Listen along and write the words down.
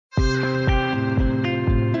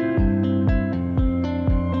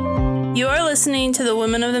listening to the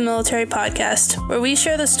Women of the Military podcast, where we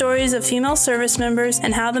share the stories of female service members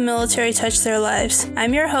and how the military touched their lives.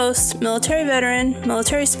 I'm your host, military veteran,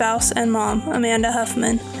 military spouse, and mom, Amanda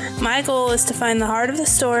Huffman. My goal is to find the heart of the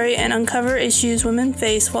story and uncover issues women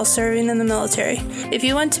face while serving in the military. If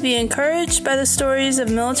you want to be encouraged by the stories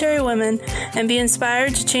of military women and be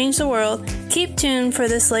inspired to change the world, keep tuned for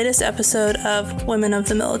this latest episode of Women of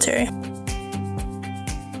the Military.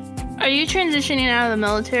 Are you transitioning out of the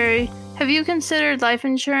military? Have you considered life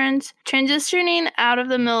insurance? Transitioning out of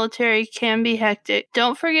the military can be hectic.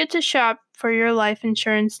 Don't forget to shop for your life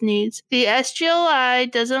insurance needs. The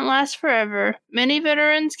SGLI doesn't last forever. Many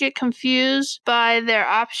veterans get confused by their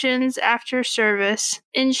options after service.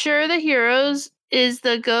 Insure the Heroes is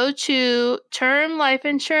the go-to term life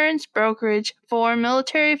insurance brokerage for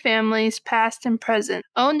military families past and present.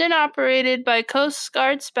 Owned and operated by Coast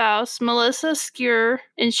Guard spouse Melissa Skure,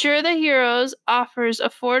 Insure the Heroes offers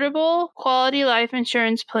affordable, quality life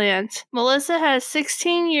insurance plans. Melissa has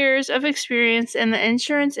 16 years of experience in the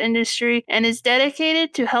insurance industry and is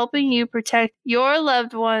dedicated to helping you protect your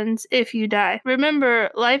loved ones if you die.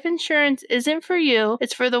 Remember, life insurance isn't for you,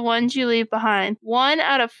 it's for the ones you leave behind. 1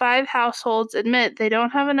 out of 5 households admit they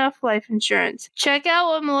don't have enough life insurance. Check out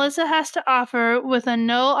what Melissa has to offer with a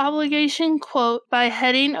no-obligation quote by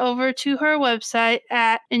heading over to her website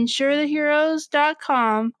at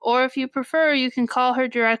insuretheheroes.com, or if you prefer, you can call her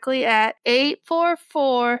directly at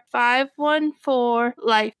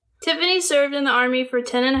 844-514-LIFE. Tiffany served in the Army for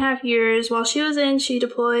 10 and a half years. While she was in, she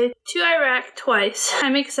deployed to Iraq twice.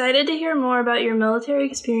 I'm excited to hear more about your military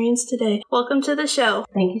experience today. Welcome to the show.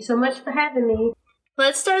 Thank you so much for having me.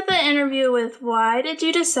 Let's start the interview with, why did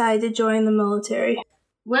you decide to join the military?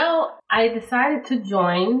 Well, I decided to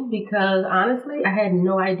join because, honestly, I had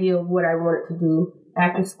no idea what I wanted to do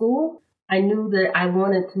after school. I knew that I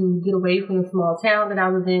wanted to get away from the small town that I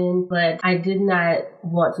was in, but I did not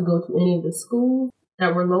want to go to any of the schools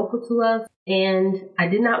that were local to us, and I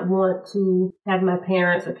did not want to have my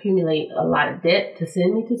parents accumulate a lot of debt to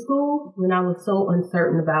send me to school when I was so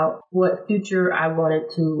uncertain about what future I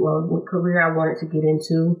wanted to, or what career I wanted to get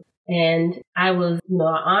into. And I was, an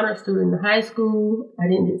honor student in high school. I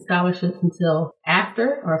didn't get scholarships until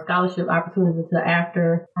after, or scholarship opportunities until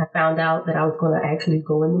after I found out that I was going to actually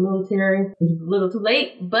go in the military, which was a little too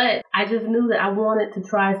late. But I just knew that I wanted to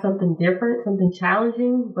try something different, something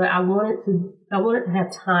challenging. But I wanted to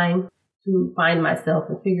have time to find myself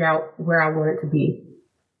and figure out where I wanted to be.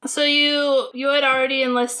 So you had already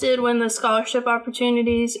enlisted when the scholarship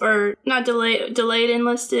opportunities, or not delayed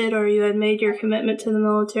enlisted, or you had made your commitment to the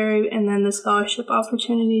military and then the scholarship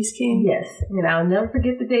opportunities came? Yes, and I'll never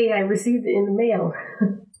forget the day I received it in the mail.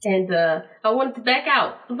 And I wanted to back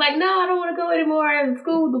out. I was like, no, I don't want to go anymore.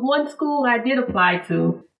 The one school I did apply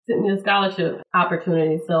to sent me a scholarship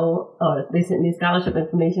opportunity. So they sent me scholarship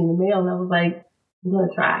information in the mail, and I was like, I'm going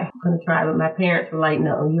to try. But my parents were like,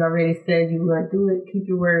 no, you already said you were going to do it. Keep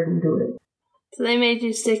your word and do it. So they made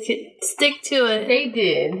you stick to it. They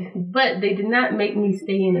did. But they did not make me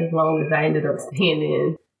stay in as long as I ended up staying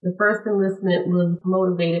in. The first enlistment was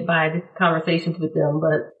motivated by the conversations with them,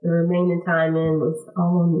 but the remaining time in was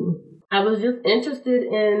all on me. I was just interested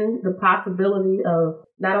in the possibility of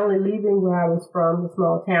not only leaving where I was from, the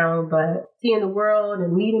small town, but seeing the world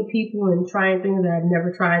and meeting people and trying things that I'd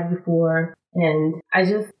never tried before. And I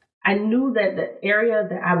knew that the area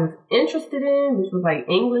that I was interested in, which was like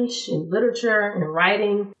English and literature and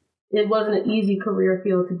writing, it wasn't an easy career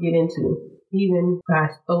field to get into. Even,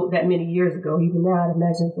 that many years ago. Even now, I'd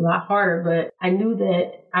imagine it's a lot harder. But I knew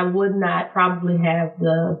that I would not probably have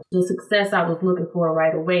the success I was looking for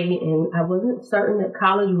right away. And I wasn't certain that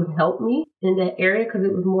college would help me in that area because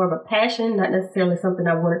it was more of a passion, not necessarily something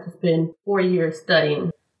I wanted to spend 4 years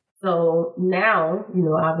studying. So now,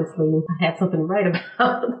 obviously I had something to write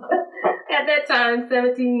about. At that time,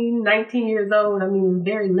 17, 19 years old, it was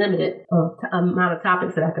very limited amount of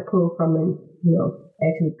topics that I could pull from and,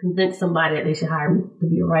 actually convince somebody that they should hire me to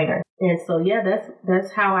be a writer. And so,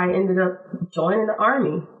 that's how I ended up joining the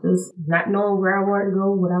Army. Just not knowing where I wanted to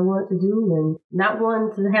go, what I wanted to do, and not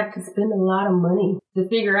wanting to have to spend a lot of money to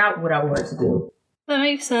figure out what I wanted to do. That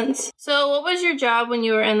makes sense. So what was your job when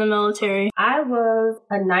you were in the military? I was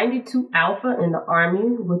a 92 Alpha in the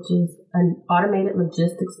Army, which is an automated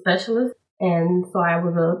logistics specialist. And so I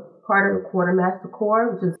was a part of the Quartermaster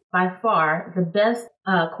Corps, which is by far the best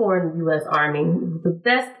corps in the U.S. Army, the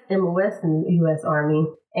best MOS in the U.S. Army.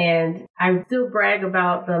 And I still brag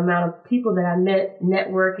about the amount of people that I met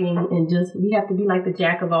networking, and just, we have to be like the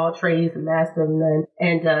jack of all trades, the master of none,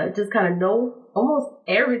 and just kind of know almost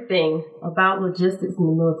everything about logistics in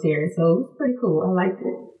the military. So it was pretty cool. I liked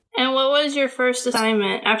it. And what was your first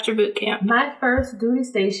assignment after boot camp? My first duty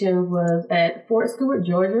station was at Fort Stewart,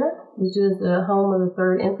 Georgia, which is the home of the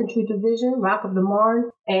 3rd Infantry Division, Rock of the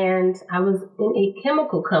Marne, and I was in a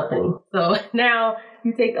chemical company. So now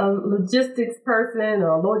you take a logistics person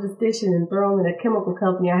or a logistician and throw them in a chemical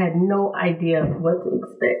company. I had no idea what to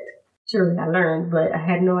expect. Surely I learned, but I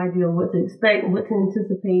had no idea what to expect, what to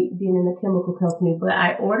anticipate being in a chemical company. But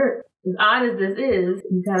I ordered, as odd as this is,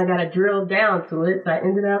 you kind of got to drill down to it. So I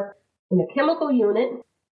ended up in a chemical unit,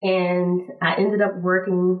 and I ended up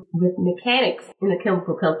working with mechanics in a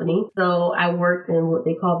chemical company. So I worked in what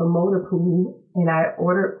they call the motor pool, and I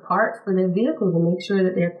ordered parts for their vehicles and make sure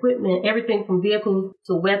that their equipment, everything from vehicles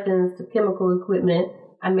to weapons to chemical equipment,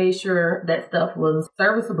 I made sure that stuff was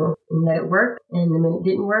serviceable and that it worked. And when it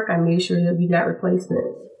didn't work, I made sure that we got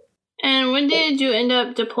replacements. And when did you end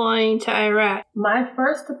up deploying to Iraq? My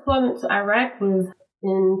first deployment to Iraq was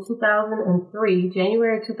in 2003,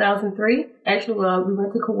 January 2003. Actually, we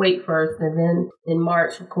went to Kuwait first, and then in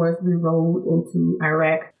March, of course, we rolled into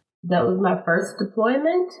Iraq. That was my first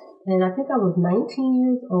deployment, and I think I was 19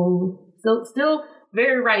 years old. So still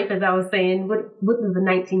very ripe, as I was saying. What does a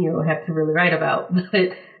 19-year-old have to really write about?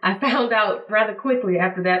 But I found out rather quickly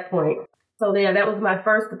after that point. So yeah, that was my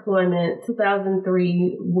first deployment,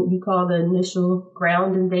 2003, what we call the initial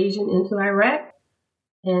ground invasion into Iraq.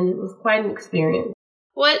 And it was quite an experience.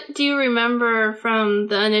 What do you remember from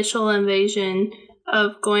the initial invasion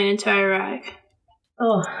of going into Iraq?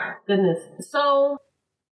 Oh, goodness. So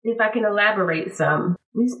if I can elaborate some,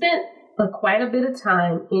 we spent quite a bit of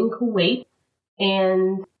time in Kuwait.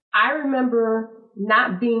 And I remember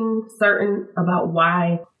not being certain about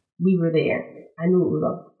why we were there. I knew it was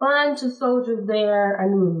a bunch of soldiers there. I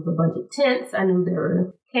knew it was a bunch of tents. I knew there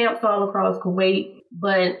were camps all across Kuwait.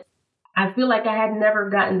 But I feel like I had never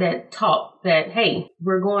gotten that talk that, hey,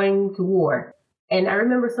 we're going to war. And I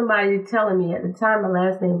remember somebody telling me at the time, my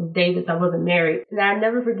last name was Davis, I wasn't married. And I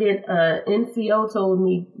never forget, NCO told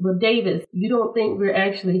me, well, Davis, you don't think we're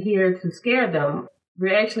actually here to scare them.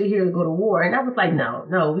 We're actually here to go to war. And I was like, no,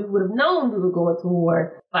 we would have known we were going to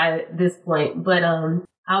war by this point. But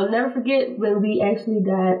I'll never forget when we actually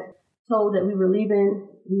got told that we were leaving.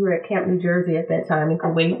 We were at Camp New Jersey at that time in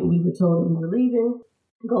Kuwait, and we were told that we were leaving,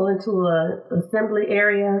 going to a assembly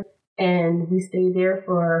area, and we stayed there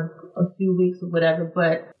for a few weeks or whatever.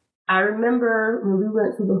 But I remember when we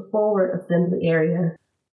went to the forward assembly area,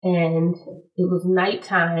 and it was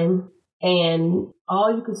nighttime, and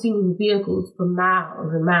all you could see was vehicles for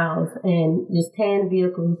miles and miles, and just tan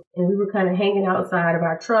vehicles. And we were kind of hanging outside of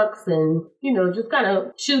our trucks and, just kind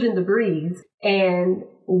of shooting the breeze. And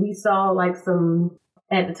we saw like some,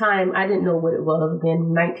 at the time, I didn't know what it was.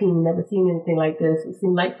 Again, 19, never seen anything like this. It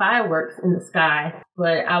seemed like fireworks in the sky.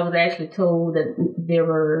 But I was actually told that there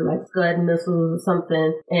were like Scud missiles or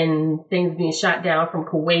something and things being shot down from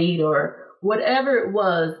Kuwait or whatever it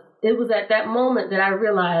was. It was at that moment that I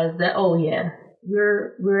realized that, oh yeah,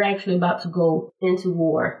 we're actually about to go into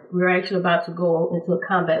war. We're actually about to go into a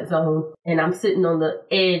combat zone, and I'm sitting on the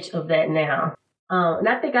edge of that now. And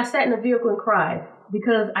I think I sat in the vehicle and cried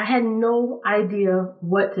because I had no idea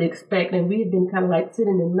what to expect, and we had been kind of like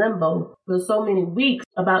sitting in limbo for so many weeks,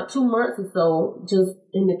 about 2 months or so, just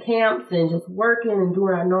in the camps and just working and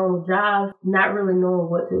doing our normal jobs, not really knowing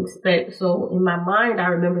what to expect. So in my mind, I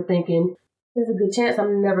remember thinking, there's a good chance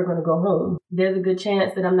I'm never going to go home. There's a good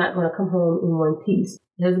chance that I'm not going to come home in one piece.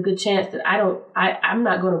 There's a good chance that I'm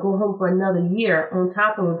not going to go home for another year on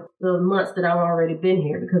top of the months that I've already been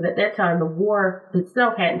here, because at that time the war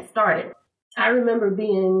itself hadn't started. I remember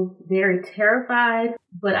being very terrified,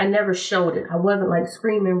 but I never showed it. I wasn't like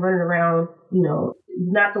screaming, running around,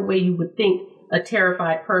 not the way you would think a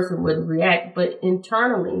terrified person would react, but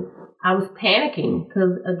internally I was panicking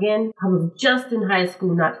because, again, I was just in high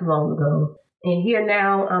school not too long ago. And here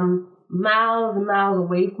now, I'm miles and miles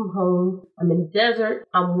away from home. I'm in the desert.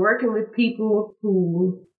 I'm working with people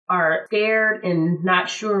who are scared and not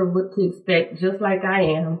sure what to expect, just like I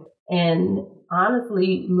am. And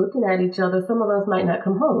honestly, looking at each other, some of us might not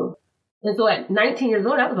come home. And so at 19 years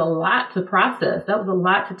old, that was a lot to process. That was a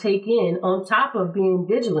lot to take in, on top of being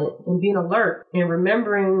vigilant and being alert and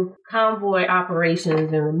remembering convoy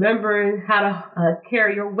operations and remembering how to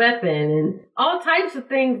carry your weapon and all types of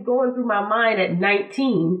things going through my mind at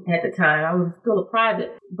 19 at the time. I was still a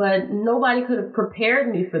private, but nobody could have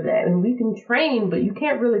prepared me for that. And we can train, but you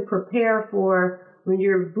can't really prepare for when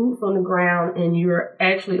you're boots on the ground and you're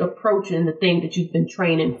actually approaching the thing that you've been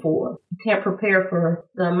training for. You can't prepare for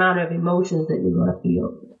the amount of emotions that you're going to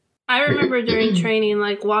feel. I remember during training,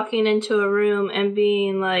 like walking into a room and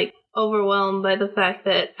being like overwhelmed by the fact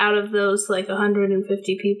that out of those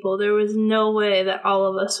 150 people, there was no way that all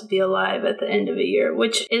of us would be alive at the end of a year,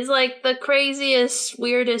 which is the craziest,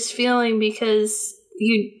 weirdest feeling, because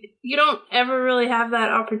you don't ever really have that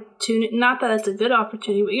opportunity. Not that it's a good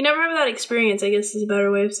opportunity, but you never have that experience, I guess is a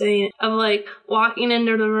better way of saying it, of walking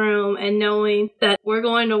into the room and knowing that we're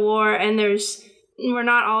going to war and we're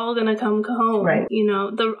not all going to come home. Right.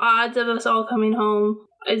 The odds of us all coming home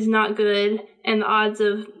is not good, and the odds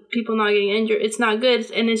of people not getting injured, it's not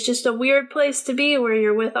good. And it's just a weird place to be, where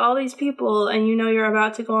you're with all these people and you're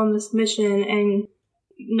about to go on this mission and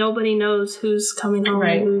nobody knows who's coming home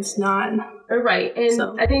and who's not. Right.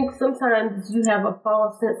 And I think sometimes you have a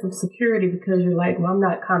false sense of security because you're like, well, I'm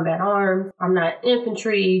not combat arms, I'm not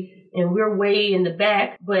infantry, and we're way in the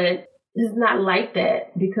back. But it's not like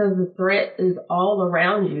that, because the threat is all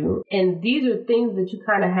around you. And these are things that you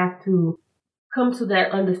kind of have to come to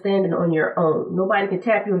that understanding on your own. Nobody can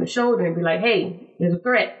tap you on the shoulder and be like, hey, there's a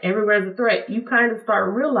threat. Everywhere's a threat. You kind of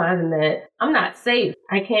start realizing that I'm not safe.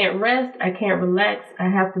 I can't rest. I can't relax. I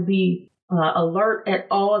have to be alert at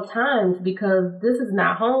all times, because this is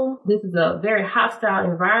not home. This is a very hostile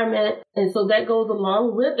environment. And so that goes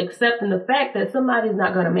along with accepting the fact that somebody's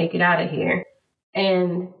not going to make it out of here.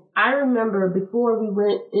 And I remember before we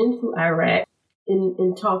went into Iraq,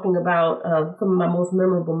 in talking about some of my most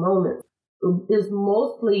memorable moments, is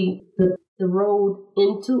mostly the road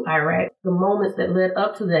into Iraq, the moments that led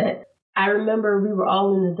up to that. I remember we were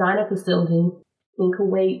all in the dining facility in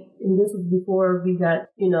Kuwait, and this was before we got,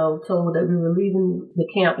 told that we were leaving the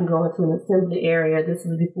camp and going to an assembly area. This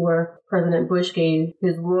was before President Bush gave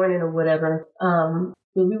his warning or whatever.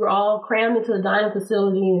 But we were all crammed into the dining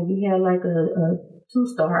facility, and we had a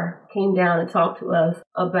 2-star came down and talked to us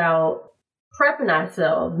about prepping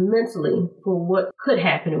ourselves mentally for what could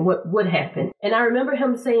happen and what would happen. And I remember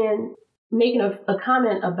him making a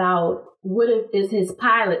comment about, what if it's his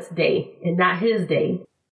pilot's day and not his day?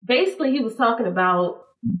 Basically, he was talking about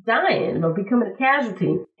dying or becoming a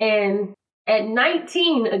casualty. And at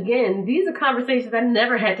 19, again, these are conversations I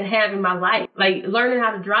never had to have in my life. Learning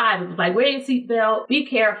how to drive, it was wear your seatbelt, be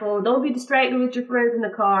careful, don't be distracted with your friends in the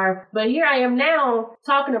car. But here I am now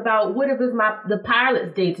talking about, what if it's the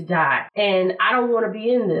pilot's day to die, and I don't want to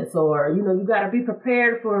be in this, or you got to be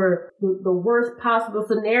prepared for the worst possible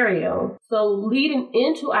scenario. So leading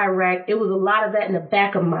into Iraq, it was a lot of that in the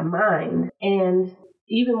back of my mind. And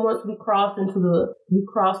even once we crossed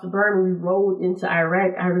the Burma, we rolled into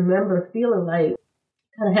Iraq, I remember feeling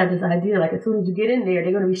kind of have this idea, as soon as you get in there,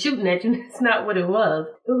 they're going to be shooting at you. It's not what it was.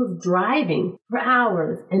 It was driving for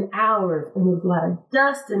hours and hours, and there was a lot of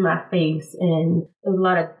dust in my face, and there was a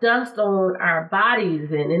lot of dust on our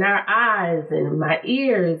bodies and in our eyes and my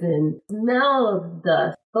ears, and smell of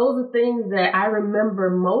dust. Those are things that I remember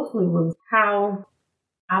mostly, was how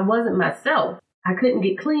I wasn't myself. I couldn't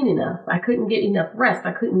get clean enough. I couldn't get enough rest.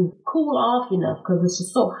 I couldn't cool off enough because it's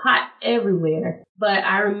just so hot everywhere. But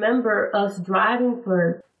I remember us driving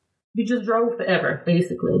we just drove forever,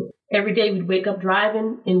 basically. Every day we'd wake up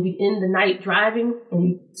driving, and we'd end the night driving, and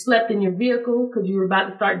you slept in your vehicle because you were about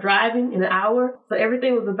to start driving in an hour. So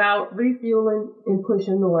everything was about refueling and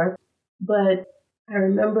pushing north. But I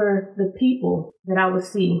remember the people that I would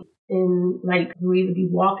see. And we would be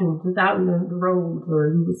walking just out in the roads,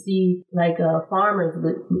 or you would see farmers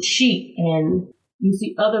with sheep, and you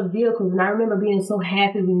see other vehicles. And I remember being so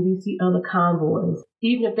happy when we see other convoys,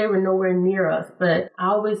 even if they were nowhere near us. But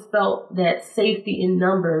I always felt that safety in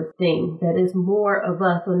numbers thing, that is more of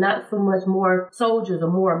us, or not so much more soldiers or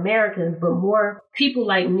more Americans, but more people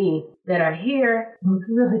like me that are here, but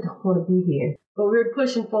we really don't want to be here. But we're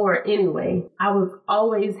pushing forward anyway. I was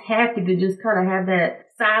always happy to just kind of have that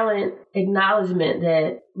silent acknowledgement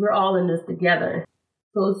that we're all in this together.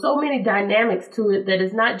 So there's so many dynamics to it, that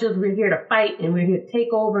it's not just we're here to fight and we're here to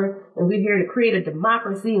take over and we're here to create a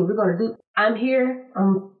democracy and we're going to do. I'm here.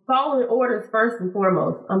 I'm following orders first and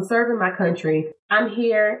foremost. I'm serving my country. I'm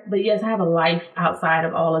here. But yes, I have a life outside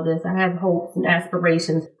of all of this. I have hopes and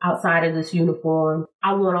aspirations outside of this uniform.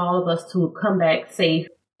 I want all of us to come back safe.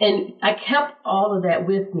 And I kept all of that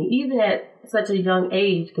with me, even at such a young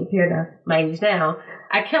age compared to my age now.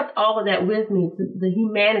 I kept all of that with me, the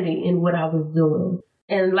humanity in what I was doing.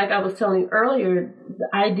 And like I was telling you earlier, the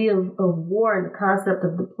idea of war and the concept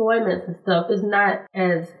of deployments and stuff is not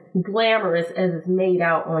as glamorous as it's made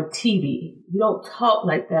out on TV. You don't talk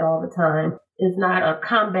like that all the time. It's not a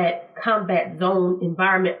combat zone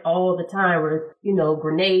environment all the time where,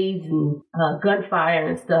 grenades and gunfire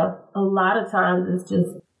and stuff. A lot of times it's just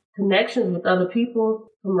connections with other people,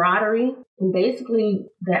 camaraderie, and basically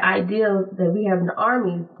the idea that we have in the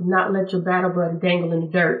Army to not let your battle buddy dangle in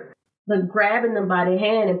the dirt. but grabbing them by the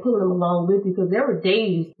hand and pulling them along with you, because there were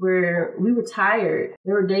days where we were tired.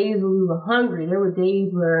 There were days where we were hungry. There were days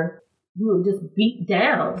where we were just beat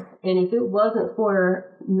down. And if it wasn't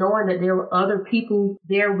for knowing that there were other people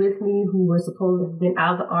there with me who were supposed to have been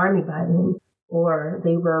out of the Army by then, or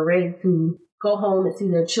they were ready to go home and see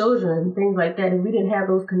their children, things like that, if we didn't have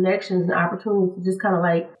those connections and opportunities to just kind of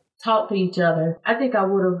like talk to each other, I think I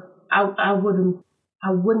would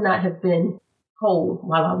not have been whole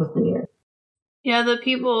while I was there. Yeah, the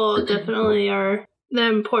people definitely are the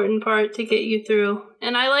important part to get you through.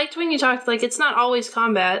 And I liked when you talked, like, it's not always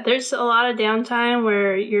combat. There's a lot of downtime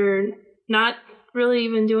where you're not really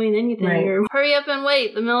even doing anything. Right. You're hurry up and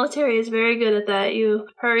wait. The military is very good at that. You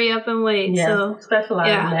hurry up and wait. Yeah, so specialize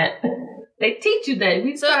in that. They teach you that.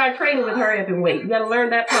 We start training with hurry up and wait. You got to learn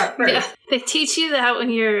that part first. Yeah, they teach you that when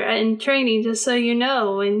you're in training, just so you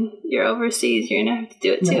know when you're overseas, you're going to have to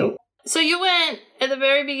do it too. Right. So you went at the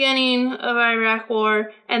very beginning of Iraq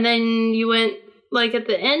War, and then you went like at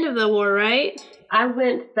the end of the war, right? I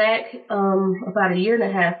went back about a year and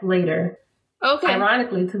a half later. Okay.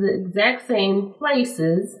 Ironically, to the exact same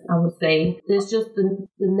places, I would say. It's just the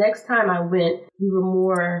next time I went, we were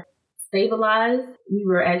more stabilized. We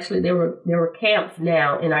were actually, there were camps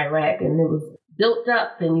now in Iraq, and it was built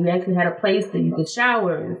up, and you actually had a place that you could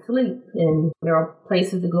shower and sleep, and there were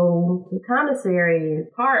places to go to the commissary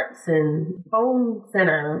and parks and phone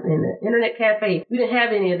center and the internet cafe. We didn't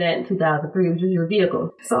have any of that in 2003. It was just your vehicle.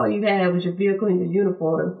 That's all you had was your vehicle and your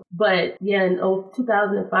uniform. But yeah, in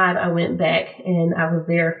 2005, I went back, and I was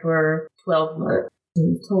there for 12 months. It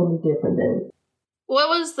was totally different then. What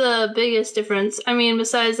was the biggest difference? I mean,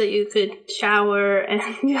 besides that you could shower and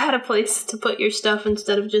you had a place to put your stuff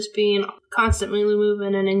instead of just being constantly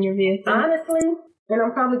moving and in your vehicle. Honestly, and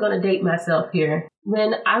I'm probably going to date myself here.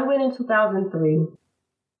 When I went in 2003,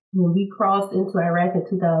 when we crossed into Iraq in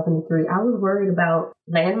 2003, I was worried about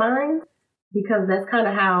landmines because that's kind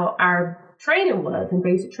of how our training was. In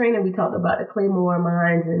basic training, we talked about the Claymore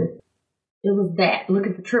mines, and it was that,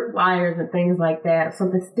 looking for trip wires and things like that,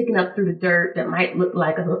 something sticking up through the dirt that might look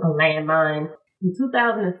like a landmine. In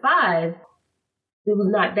 2005, it was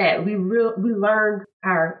not that. We learned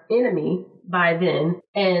our enemy by then,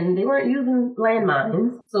 and they weren't using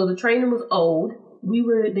landmines, so the training was old. They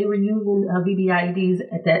were using VBIEDs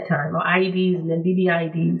at that time, or IEDs and then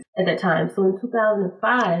VBIEDs at that time. So in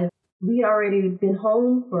 2005, we had already been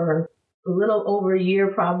home for a little over a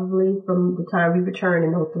year, probably, from the time we returned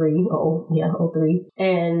in 03.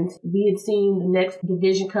 And we had seen the next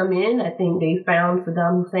division come in. I think they found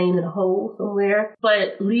Saddam Hussein in a hole somewhere.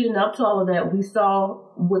 But leading up to all of that, we saw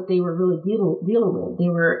what they were really dealing with. They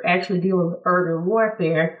were actually dealing with urban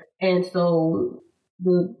warfare. And so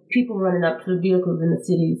the people running up to the vehicles in the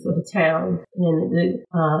cities or the towns, and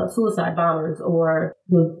the suicide bombers, or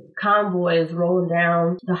the convoys rolling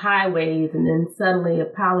down the highways, and then suddenly a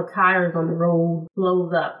pile of tires on the road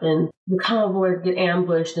blows up and the convoys get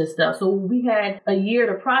ambushed and stuff. So we had a year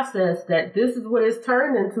to process that this is what it's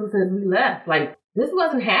turned into since we left. Like, this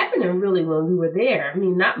wasn't happening really when we were there. I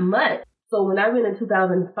mean, not much. So when I went in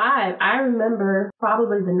 2005, I remember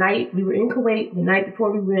probably the night we were in Kuwait, the night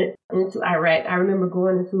before we went into Iraq, I remember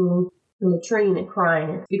going into the latrine and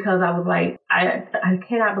crying because I was like, I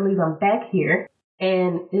cannot believe I'm back here.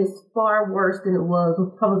 And it's far worse than it was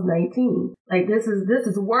when I was 19. Like, this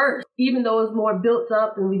is worse. Even though it's more built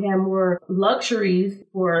up and we have more luxuries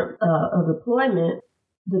for a deployment,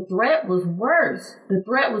 the threat was worse. The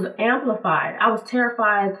threat was amplified. I was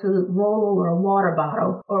terrified to roll over a water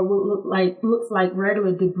bottle or what looks like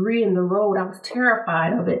regular debris in the road. I was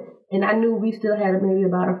terrified of it. And I knew we still had maybe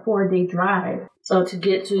about a 4-day drive to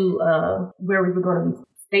get to where we were going to be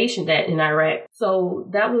stationed at in Iraq. So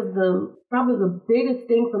that was probably the biggest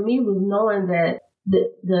thing for me, was knowing that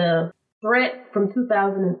the threat from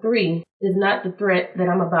 2003 is not the threat that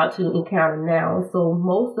I'm about to encounter now. So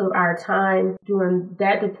most of our time during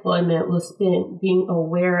that deployment was spent being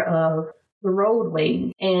aware of the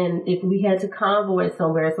roadways, and if we had to convoy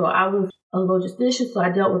somewhere. So I was a logistician, so I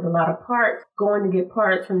dealt with a lot of parts, going to get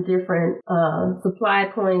parts from different supply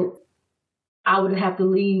points. I would have to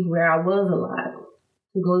leave where I was a lot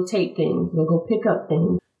to go take things or go pick up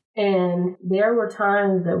things. And there were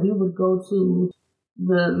times that we would go to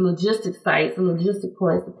the logistic sites, the logistic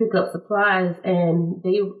points to pick up supplies, and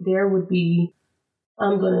there would be,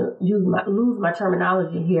 I'm going to lose my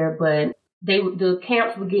terminology here, but the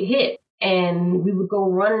camps would get hit, and we would go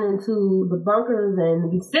running into the bunkers,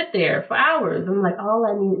 and we'd sit there for hours. I'm like, all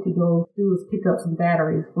I needed to go do was pick up some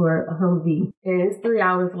batteries for a Humvee, and it's 3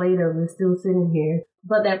 hours later, we're still sitting here.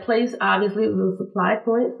 But that place, obviously, it was a supply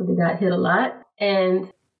point, so they got hit a lot,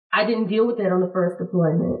 and I didn't deal with that on the first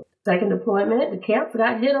deployment. second deployment, the camps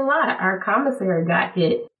got hit a lot. Our commissary got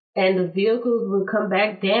hit. And the vehicles would come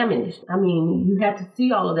back damaged. I mean, you had to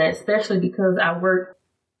see all of that, especially because I worked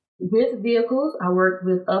with vehicles. I worked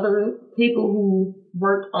with other people who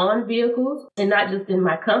worked on vehicles, and not just in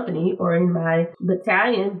my company or in my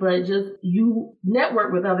battalion, but just you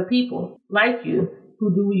network with other people like you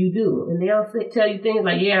who do what you do. And they'll tell you things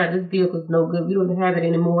like, yeah, this vehicle's no good. We don't have it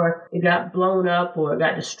anymore. It got blown up or it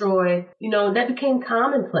got destroyed. You know, that became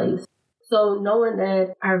commonplace. So knowing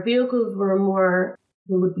that our vehicles were more,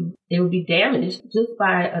 they would be damaged just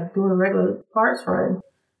by doing a regular parts run.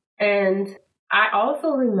 And I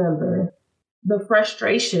also remember the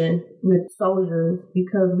frustration with soldiers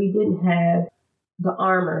because we didn't have the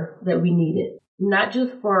armor that we needed, not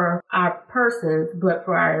just for our persons, but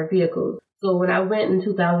for our vehicles. So when I went in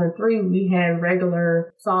 2003, we had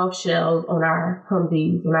regular soft shells on our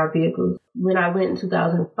Humvees, on our vehicles. When I went in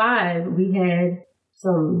 2005, we had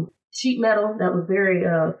some sheet metal that was very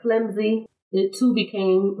flimsy. It too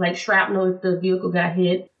became like shrapnel if the vehicle got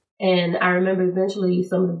hit. And I remember eventually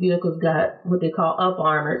some of the vehicles got what they call up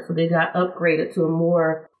armored. So they got upgraded to a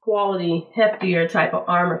more quality, heftier type of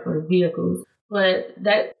armor for the vehicles. But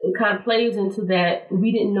that kind of plays into that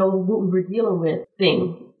we didn't know what we were dealing with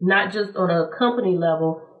thing, not just on a company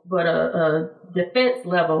level, but a defense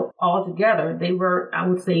level altogether. They weren't, I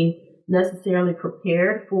would say, necessarily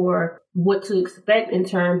prepared for what to expect in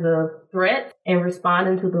terms of threats and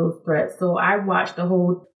responding to those threats. So I watched the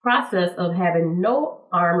whole process of having no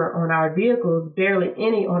armor on our vehicles, barely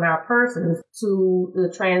any on our persons, to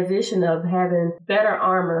the transition of having better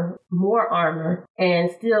armor, more armor, and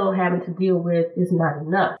still having to deal with it's not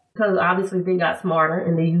enough. Because obviously they got smarter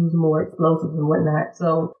and they use more explosives and whatnot.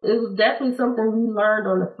 So it was definitely something we learned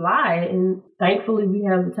on the fly. And thankfully we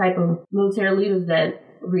have the type of military leaders that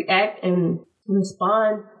react and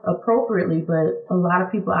respond appropriately. But a lot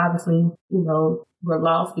of people obviously, were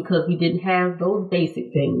lost because we didn't have those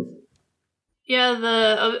basic things. Yeah,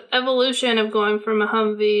 the evolution of going from a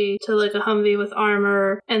Humvee to like a Humvee with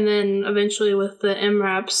armor and then eventually with the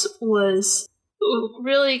MRAPs was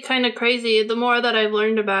really kind of crazy. The more that I've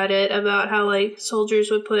learned about it, about how like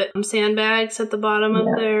soldiers would put sandbags at the bottom of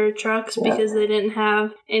their trucks because they didn't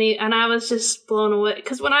have any, and I was just blown away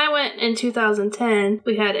because when I went in 2010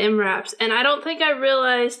 we had MRAPs, and I don't think I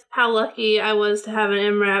realized how lucky I was to have an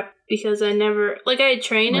MRAP because I had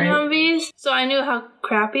trained in Humvees, so I knew how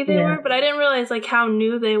crappy they were, but I didn't realize like how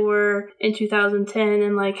new they were in 2010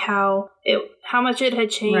 and like how much it had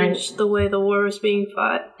changed the way the war was being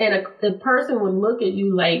fought. And a person would look at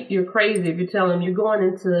you like you're crazy if you tell them you're going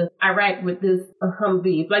into Iraq with this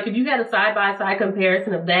Humvee. Like if you had a side-by-side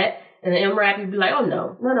comparison of that and an MRAP, you'd be like, oh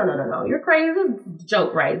no, you're crazy. This is a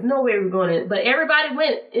joke, right? There's no way we're going in. But everybody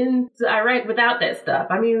went into Iraq without that stuff.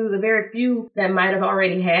 I mean, there was a very few that might have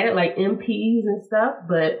already had it, like MPs and stuff.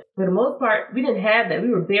 But for the most part, we didn't have that. We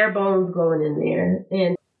were bare bones going in there.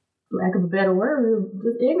 And lack of a better word, we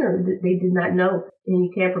were just ignorant. They did not know. And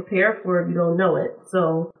you can't prepare for it if you don't know it.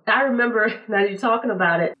 So I remember, now that you're talking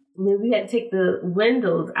about it, when we had to take the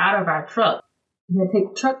windows out of our truck. We had to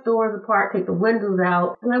take the truck doors apart, take the windows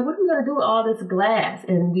out. I'm like, what are we going to do with all this glass?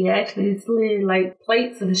 And we actually slid like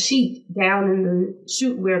plates of the sheet down in the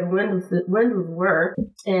chute where the windows were.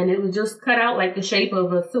 And it was just cut out like the shape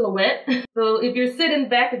of a silhouette. So if you're sitting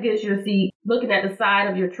back against your seat, looking at the side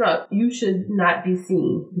of your truck, you should not be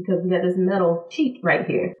seen because we got this metal sheet right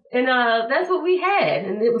here. And that's what we had.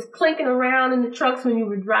 And it was clinking around in the trucks when you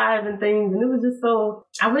were driving things. And it was just so,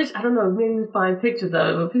 I don't know, maybe we find pictures of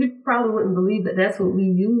it, but people probably wouldn't believe that that's what we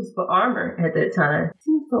used for armor at that time. It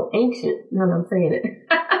seems so ancient now that I'm saying it.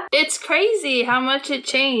 It's crazy how much it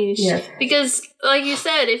changed. Yes. Because, like you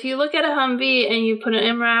said, if you look at a Humvee and you put an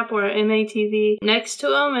MRAP or an MATV next to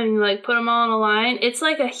them and like put them all in a line, it's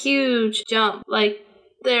like a huge jump. Like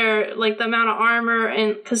they're like the amount of armor,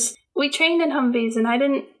 and because we trained in Humvees and I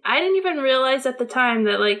didn't even realize at the time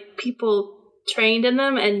that like people trained in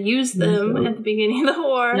them and used them at the beginning of the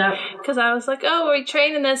war. Because I was like, oh, we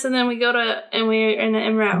train in this and then we go to and we're in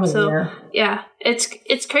an MRAP.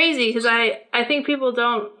 It's crazy because I think people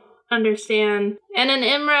don't understand. And an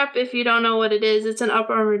MRAP, if you don't know what it is, it's an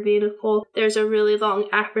upper armored vehicle. There's a really long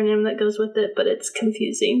acronym that goes with it, but it's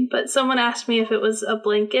confusing. But someone asked me if it was a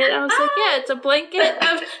blanket. I was like, yeah, it's a blanket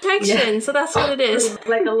of protection. So that's what it is. It's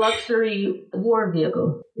like a luxury war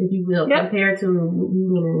vehicle, if you will, compared to what we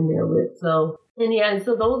went in there with. So, and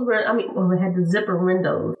so those were, we had the zipper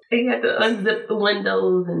windows. You had to unzip the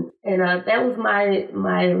windows, and that was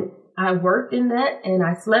my I worked in that, and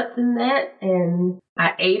I slept in that, and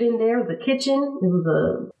I ate in there. It was a kitchen. It was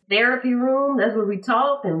a therapy room. That's where we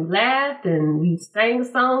talked and we laughed and we sang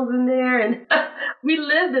songs in there, and we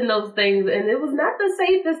lived in those things. And it was not the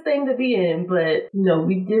safest thing to be in, but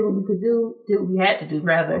we did what we could do, did what we had to do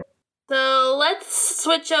rather. So let's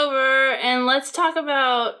switch over and let's talk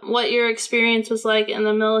about what your experience was like in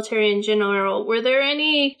the military in general. Were there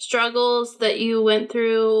any struggles that you went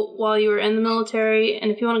through while you were in the military?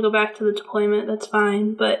 And if you want to go back to the deployment, that's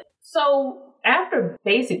fine. But so after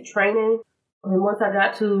basic training, and once I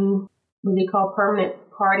got to what they call permanent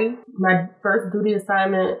party, my first duty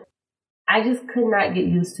assignment, I just could not get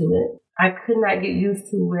used to it. I could not get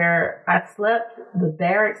used to where I slept, the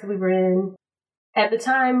barracks we were in. At the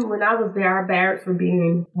time when I was there, our barracks were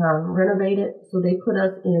being renovated, so they put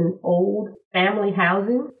us in old family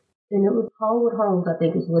housing, and it was Hallwood Homes, I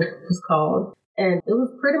think is what it was called. And it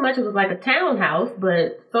was like a townhouse,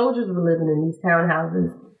 but soldiers were living in these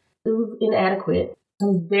townhouses. It was inadequate. I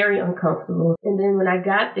was very uncomfortable. And then when I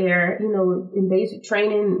got there, in basic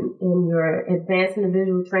training and your advanced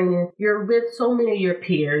individual training, you're with so many of your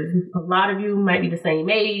peers. A lot of you might be the same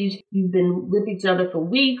age. You've been with each other for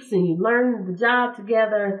weeks and you learn the job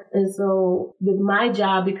together. And so with my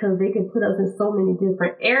job, because they could put us in so many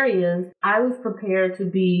different areas, I was prepared to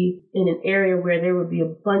be in an area where there would be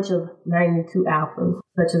a bunch of 92 alphas,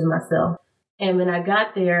 such as myself. And when I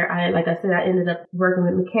got there, I ended up working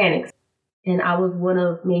with mechanics. And I was one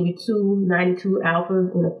of maybe 2 92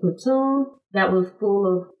 alphas in a platoon that was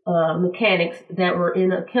full of mechanics that were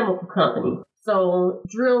in a chemical company. So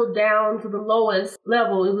drilled down to the lowest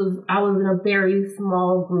level, I was in a very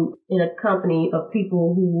small group in a company of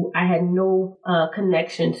people who I had no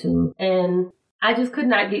connection to. And I just could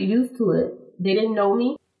not get used to it. They didn't know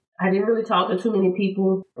me. I didn't really talk to too many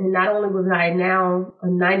people. And not only was I now a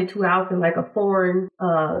 92 alpha, like a foreign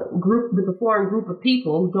group with a foreign group of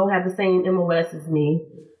people who don't have the same MOS as me,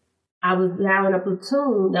 I was now in a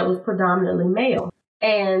platoon that was predominantly male.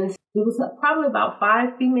 And it was probably about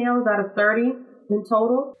 5 females out of 30 in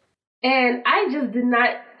total. And I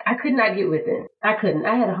could not get with it. I couldn't.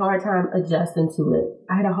 I had a hard time adjusting to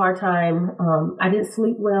it. I had a hard time. I didn't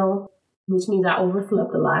sleep well, which means I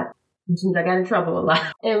overslept a lot, which means I got in trouble a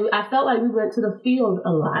lot. And I felt like we went to the field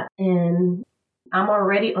a lot. And I'm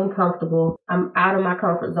already uncomfortable. I'm out of my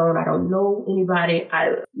comfort zone. I don't know anybody.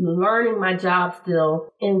 I'm learning my job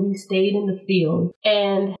still. And we stayed in the field.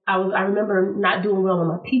 And I remember not doing well on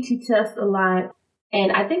my PT test a lot.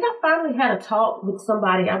 And I think I finally had a talk with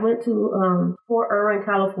somebody. I went to Fort Irwin,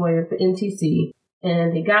 California for NTC.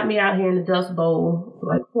 And they got me out here in the Dust Bowl for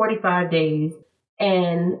like 45 days.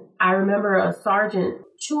 And I remember a sergeant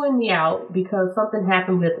chewing me out because something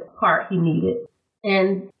happened with a part he needed.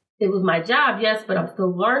 And it was my job, yes, but I'm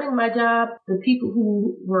still learning my job. The people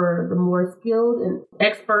who were the more skilled and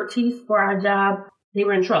expertise for our job, they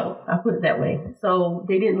were in trouble. I'll put it that way. So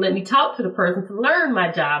they didn't let me talk to the person to learn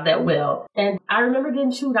my job that well. And I remember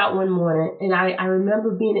getting chewed out one morning, and I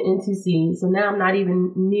remember being at NTC. So now I'm not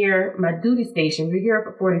even near my duty station. We're here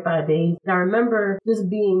for 45 days. And I remember just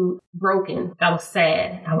being broken. I was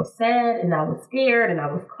sad. I was sad, and I was scared, and I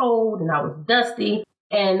was cold, and I was dusty.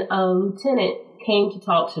 And a lieutenant came to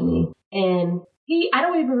talk to me, and I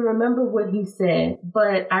don't even remember what he said,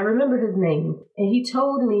 but I remember his name. And he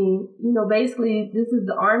told me, basically, this is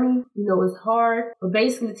the Army, it's hard, but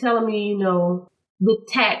basically telling me, with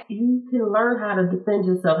tact, you can learn how to defend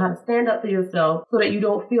yourself, how to stand up for yourself so that you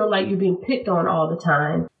don't feel like you're being picked on all the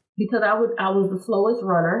time. Because I was the slowest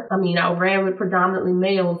runner. I mean, I ran with predominantly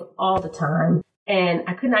males all the time. And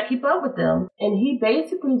I could not keep up with them. And he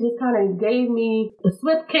basically just kind of gave me a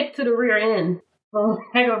swift kick to the rear end. For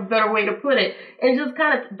lack of a better way to put it. And just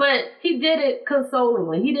but he did it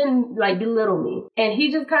consolingly. He didn't belittle me. And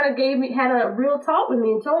he just kind of had a real talk with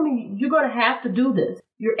me and told me, you're going to have to do this.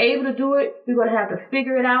 You're able to do it. You're going to have to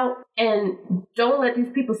figure it out. And don't let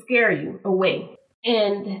these people scare you away.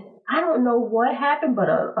 And I don't know what happened, but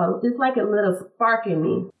it's like it lit a spark in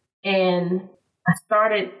me. And I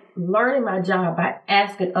started learning my job by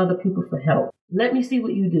asking other people for help. Let me see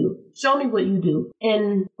what you do. Show me what you do.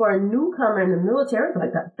 And for a newcomer in the military, it's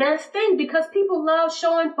like the best thing because people love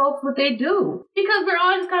showing folks what they do. Because we're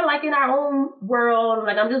all just kind of like in our own world.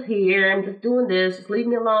 Like, I'm just here. I'm just doing this. Just leave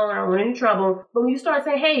me alone. I don't want any trouble. But when you start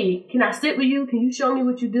saying, hey, can I sit with you? Can you show me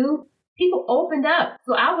what you do? People opened up.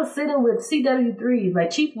 So I was sitting with CW3s,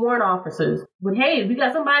 like chief warrant officers, with, hey, we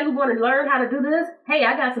got somebody who want to learn how to do this. Hey,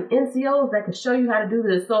 I got some NCOs that can show you how to do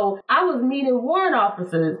this. So I was meeting warrant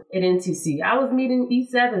officers at NTC. I was meeting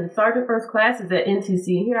E7, sergeant first classes at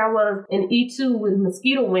NTC. And here I was in E2 with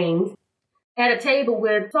mosquito wings. at a table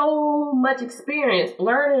with so much experience,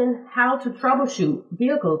 learning how to troubleshoot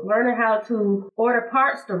vehicles, learning how to order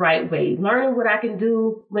parts the right way, learning what I can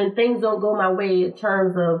do when things don't go my way in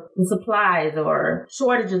terms of the supplies or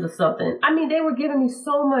shortages of something. I mean, they were giving me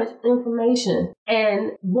so much information.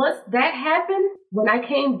 And once that happened, when I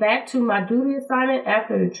came back to my duty assignment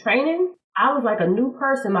after the training, I was like a new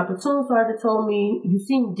person. My platoon sergeant told me, "You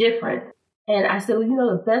seem different." And I said,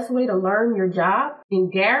 well, the best way to learn your job in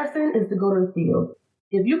garrison is to go to the field.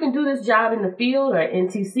 If you can do this job in the field or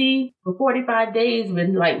NTC for 45 days with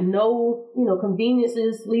like no,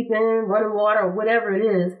 conveniences, sleeping, running water, or whatever it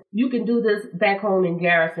is, you can do this back home in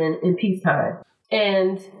garrison in peacetime.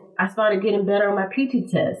 And I started getting better on my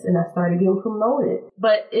PT test and I started getting promoted.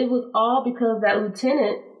 But it was all because that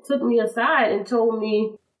lieutenant took me aside and told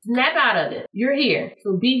me, snap out of it. You're here.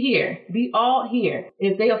 So be here. Be all here.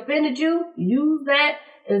 If they offended you, use that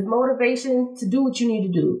as motivation to do what you need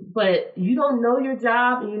to do. But you don't know your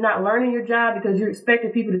job and you're not learning your job because you're expecting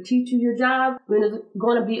people to teach you your job, when it's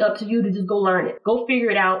going to be up to you to just go learn it. Go figure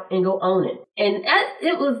it out and go own it. And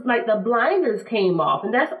it was like the blinders came off.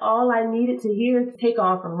 And that's all I needed to hear to take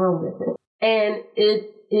off and run with it. And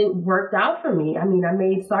it worked out for me. I mean, I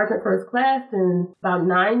made Sergeant First Class in about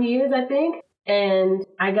 9 years, I think. And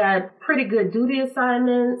I got pretty good duty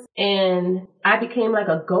assignments and I became like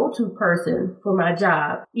a go-to person for my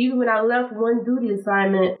job. Even when I left one duty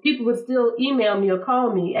assignment, people would still email me or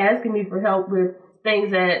call me asking me for help with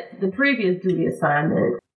things at the previous duty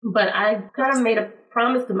assignment. But I kind of made a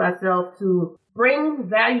promise to myself to bring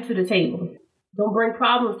value to the table. Don't bring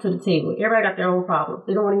problems to the table. Everybody got their own problems.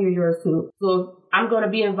 They don't want to hear yours too. So if I'm going to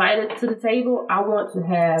be invited to the table, I want to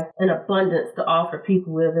have an abundance to offer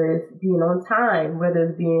people, whether it's being on time, whether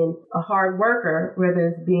it's being a hard worker, whether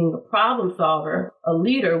it's being a problem solver, a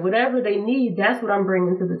leader, whatever they need, that's what I'm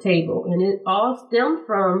bringing to the table. And it all stemmed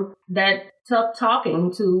from that tough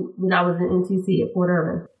talking to when I was in NTC at Fort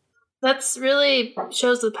Irwin. That's really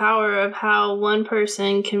shows the power of how one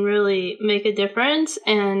person can really make a difference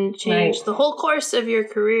and change the whole course of your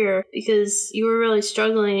career, because you were really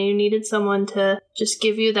struggling and you needed someone to just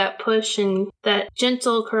give you that push and that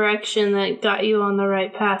gentle correction that got you on the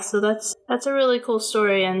right path. So that's a really cool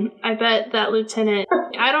story. And I bet that lieutenant,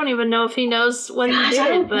 I don't even know if he knows what he did, I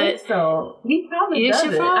don't but think so. He probably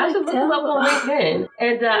doesn't. I should look him up on LinkedIn.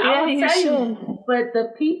 And I will tell you, but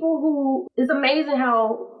the people who, it's amazing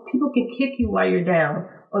how people can kick you while you're down,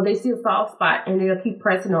 or they see a soft spot and they'll keep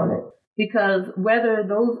pressing on it. Because whether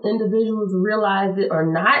those individuals realized it or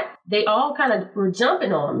not, they all kind of were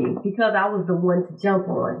jumping on me because I was the one to jump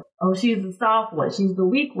on. Oh, she's the soft one. She's the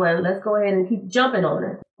weak one. Let's go ahead and keep jumping on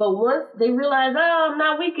her. But once they realize, oh, I'm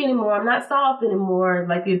not weak anymore. I'm not soft anymore.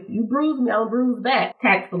 Like if you bruise me, I'll bruise back.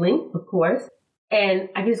 Tactfully, of course. And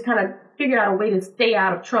I just kind of figured out a way to stay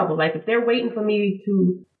out of trouble. Like if they're waiting for me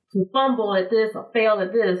to fumble at this or fail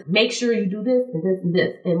at this, make sure you do this and this and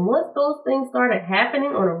this. And once those things started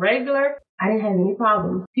happening on a regular, I didn't have any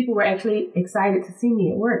problems. People were actually excited to see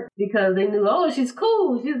me at work because they knew, oh, she's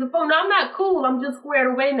cool. She's the phone. No, I'm not cool. I'm just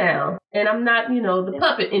squared away now. And I'm not, the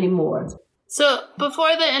puppet anymore. So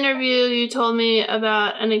before the interview, you told me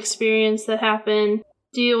about an experience that happened.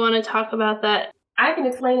 Do you want to talk about that? I can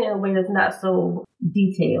explain it in a way that's not so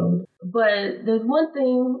detailed. But there's one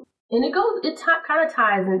thing, and it kind of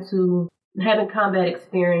ties into having combat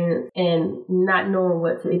experience and not knowing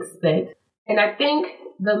what to expect. And I think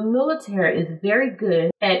the military is very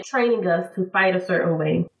good at training us to fight a certain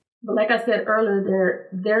way. But like I said earlier,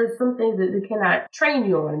 there's some things that they cannot train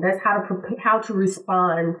you on. That's how to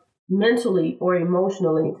respond mentally or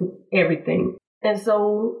emotionally to everything. And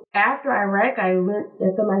so after Iraq,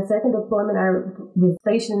 after my second deployment, I was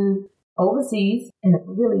stationed overseas in a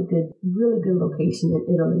really good location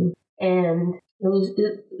in Italy. And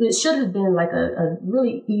it should have been like a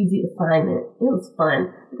really easy assignment. It was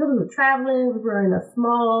fun because we were traveling. We were in a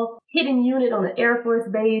small hidden unit on an Air Force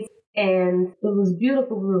base, and it was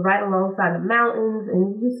beautiful. We were right alongside the mountains,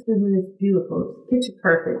 and it was just beautiful. It was picture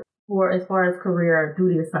perfect as far as career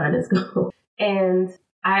duty assignments go. And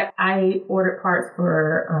I ordered parts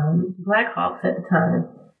for Blackhawks at the time.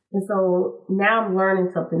 And so now I'm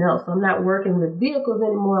learning something else. So I'm not working with vehicles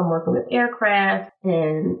anymore. I'm working with aircraft,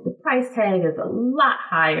 and the price tag is a lot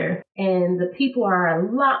higher, and the people are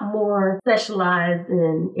a lot more specialized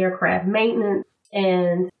in aircraft maintenance.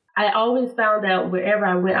 And I always found out wherever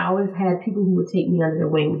I went, I always had people who would take me under their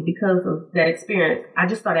wings because of that experience. I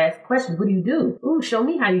just started asking questions. What do you do? Ooh, show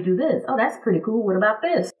me how you do this. Oh, that's pretty cool. What about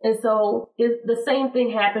this? And so the same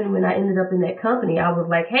thing happened when I ended up in that company. I was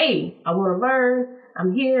like, hey, I want to learn.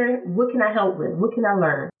 I'm here. What can I help with? What can I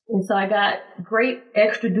learn? And so I got great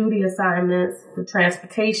extra duty assignments for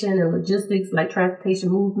transportation and logistics, like transportation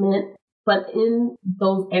movement. But in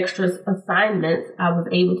those extra assignments, I was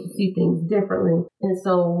able to see things differently. And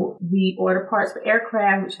so we ordered parts for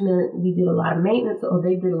aircraft, which meant we did a lot of maintenance, or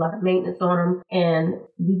they did a lot of maintenance on them, and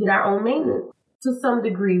we did our own maintenance. To some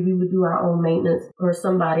degree, we would do our own maintenance, or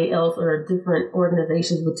somebody else or different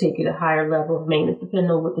organizations would take it a higher level of maintenance,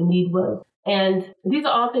 depending on what the need was. And these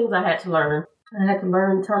are all things I had to learn. I had to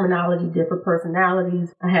learn terminology, different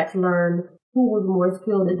personalities. I had to learn who was more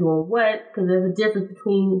skilled at doing what, because there's a difference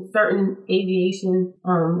between certain aviation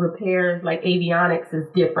repairs, like avionics is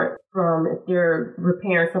different from if they're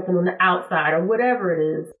repairing something on the outside or whatever it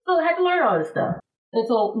is. So I had to learn all this stuff. And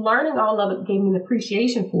so learning all of it gave me an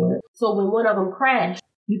appreciation for it. So when one of them crashed,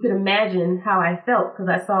 you could imagine how I felt because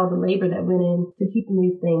I saw the labor that went into keeping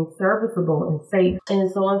these things serviceable and safe.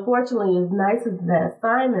 And so unfortunately, as nice as that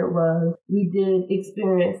assignment was, we did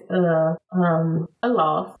experience a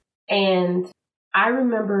loss. And I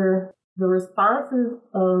remember the responses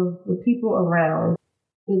of the people around.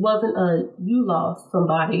 It wasn't you lost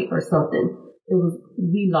somebody or something. It was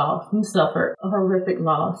we suffered a horrific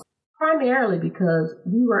loss, primarily because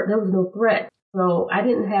there was no threat. So I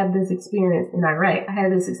didn't have this experience in Iraq. I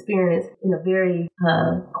had this experience in a very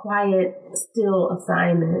quiet, still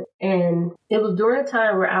assignment. And it was during a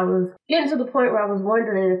time where I was getting to the point where I was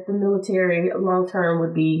wondering if the military long term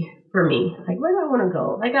would be for me. Like, where do I want to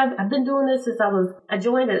go? Like, I've been doing this since I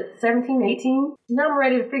joined at 17, 18. Now I'm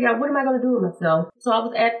ready to figure out what am I going to do with myself. So I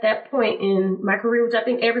was at that point in my career, which I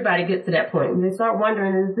think everybody gets to that point. And they start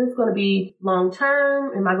wondering, is this going to be long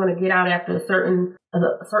term? Am I going to get out after a certain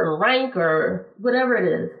rank or whatever it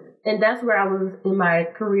is? And that's where I was in my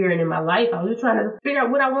career and in my life. I was just trying to figure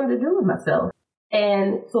out what I wanted to do with myself.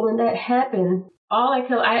 And so when that happened,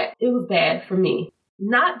 it was bad for me.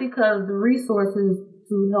 Not because the resources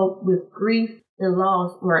to help with grief and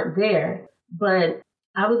loss weren't there, but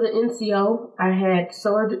I was an NCO. I had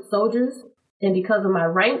soldiers, and because of my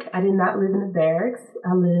rank, I did not live in the barracks.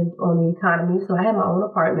 I lived on the economy, so I had my own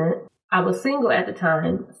apartment. I was single at the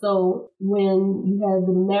time, so when you had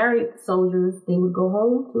the married soldiers, they would go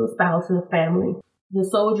home to a spouse and a family. The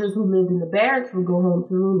soldiers who lived in the barracks would go home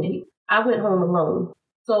to roommates. I went home alone.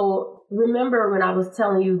 So remember when I was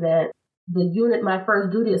telling you that the unit, my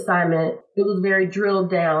first duty assignment, it was very drilled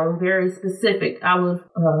down, very specific. I was,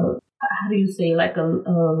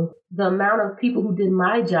 the amount of people who did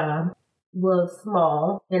my job was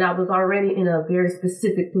small, and I was already in a very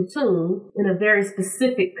specific platoon in a very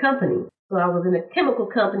specific company. So I was in a chemical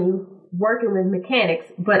company working with mechanics,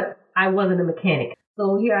 but I wasn't a mechanic.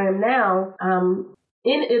 So here I am now,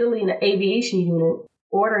 in Italy in the aviation unit,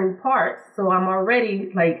 ordering parts. So I'm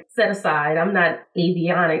already set aside. I'm not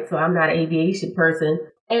avionics, so I'm not an aviation person.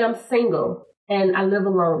 And I'm single and I live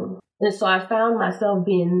alone. And so I found myself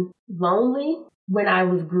being lonely when I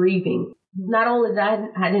was grieving. Not only that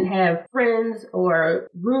I didn't have friends or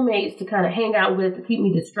roommates to kind of hang out with to keep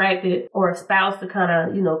me distracted, or a spouse to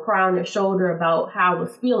kind of, cry on their shoulder about how I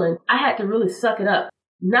was feeling. I had to really suck it up.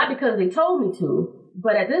 Not because they told me to,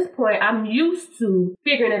 but at this point, I'm used to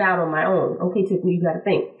figuring it out on my own. Okay, Tiffany, you got to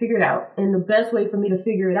think, figure it out. And the best way for me to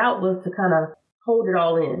figure it out was to kind of hold it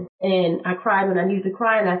all in. And I cried when I needed to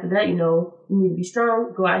cry. And after that, you need to be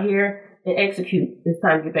strong, go out here and execute. It's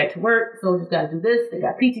time to get back to work. Soldiers got to do this. They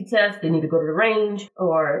got PT tests. They need to go to the range,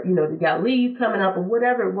 or, they got leave coming up or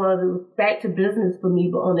whatever it was back to business for me.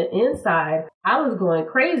 But on the inside, I was going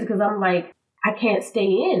crazy because I'm like, I can't stay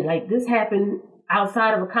in. Like, this happened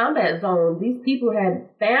outside of a combat zone. These people had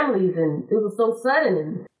families and it was so sudden,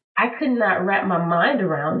 and I could not wrap my mind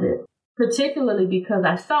around it, particularly because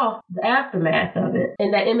I saw the aftermath of it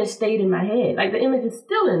and that image stayed in my head. Like, the image is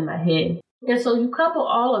still in my head. And so you couple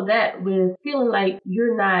all of that with feeling like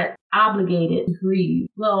you're not obligated to grieve.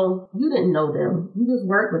 Well, you didn't know them. You just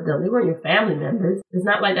worked with them. They weren't your family members. It's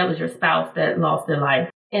not like that was your spouse that lost their life.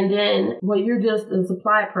 And then, you're just a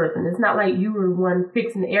supply person. It's not like you were one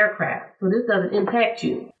fixing the aircraft. So this doesn't impact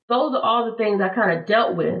you. Those are all the things I kind of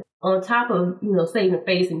dealt with on top of, saving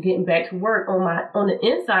face and getting back to work. On the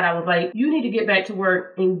inside, I was like, you need to get back to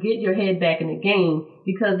work and get your head back in the game,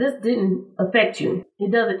 because this didn't affect you.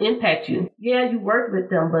 It doesn't impact you. Yeah, you worked with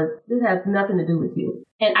them, but this has nothing to do with you.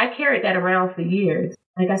 And I carried that around for years.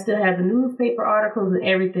 Like, I still have the newspaper articles and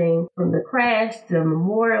everything from the crash, the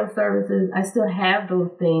memorial services. I still have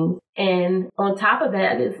those things. And on top of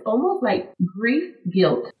that, it's almost like grief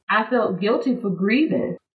guilt. I felt guilty for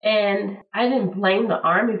grieving. And I didn't blame the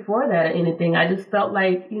Army for that or anything. I just felt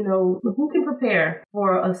like, who can prepare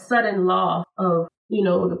for a sudden loss of,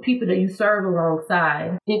 the people that you serve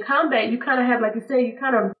alongside? In combat, you kind of have, like you say, you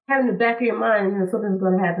kind of have in the back of your mind, something's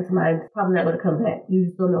going to happen. Somebody's probably not going to come back. You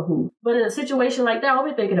just don't know who. But in a situation like that, all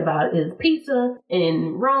we're thinking about is pizza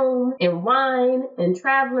and Rome and wine and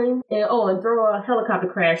traveling. And throw a helicopter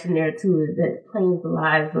crash in there too that claims the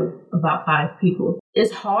lives of about 5 people.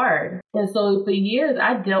 It's hard. And so for years,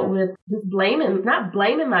 I dealt with just not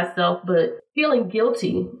blaming myself, but feeling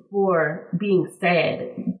guilty for being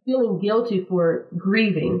sad, feeling guilty for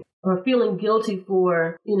grieving, or feeling guilty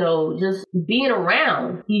for, just being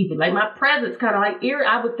around even. Like, my presence kind of like,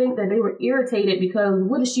 I would think that they were irritated because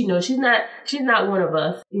what does she know? She's not one of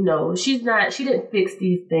us. She didn't fix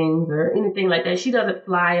these things or anything like that. She doesn't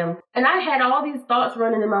fly them. And I had all these thoughts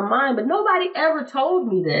running in my mind, but nobody ever told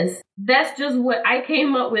me this. That's just what I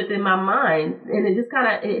came up with in my mind. And it just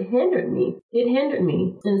it hindered me.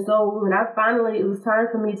 And so when it was time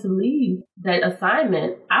for me to leave that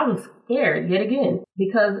assignment, I was scared yet again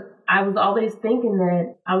because I was always thinking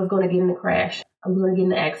that I was going to get in a crash. I was going to get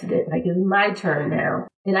in an accident. Like, it's my turn now.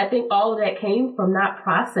 And I think all of that came from not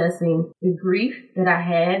processing the grief that I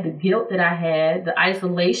had, the guilt that I had, the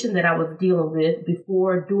isolation that I was dealing with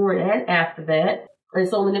before, during, and after that. And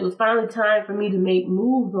so when it was finally time for me to make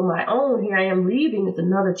moves on my own, here I am leaving. It's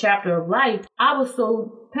another chapter of life. I was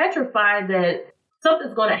so petrified that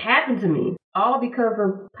something's going to happen to me, all because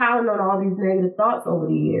of piling on all these negative thoughts over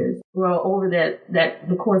the years, over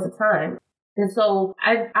the course of time. And so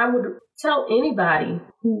I would tell anybody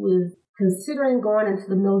who is considering going into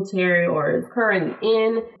the military or is currently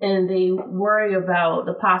in, and they worry about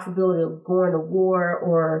the possibility of going to war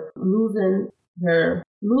or losing their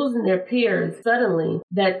peers suddenly,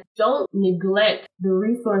 that don't neglect the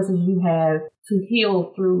resources you have to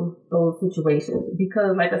heal through those situations.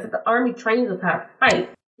 Because, like I said, the Army trains us how to fight.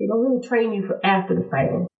 They don't really train you for after the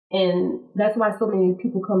fighting. And that's why so many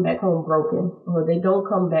people come back home broken, or they don't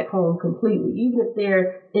come back home completely. Even if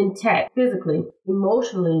they're intact physically,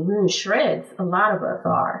 emotionally, we're in shreds. A lot of us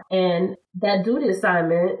are. And that duty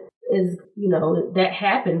assignment is, that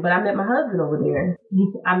happened, but I met my husband over there.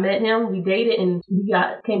 I met him, we dated, and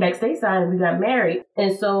came back stateside and we got married.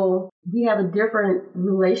 And so we have a different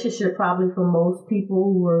relationship probably from most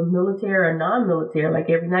people who are military or non-military. Like,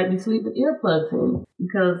 every night we sleep with earplugs in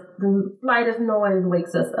because the slightest noise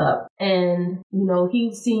wakes us up. And,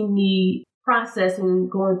 he's seen me processing,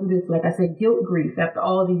 going through this, like I said, guilt grief after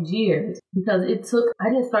all these years, because I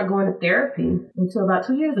didn't start going to therapy until about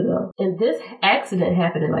 2 years ago. And this accident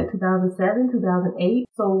happened in like 2007, 2008.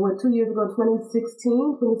 So 2 years ago,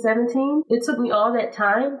 2016, 2017, it took me all that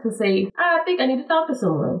time to say, I think I need to talk to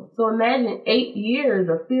someone. So imagine 8 years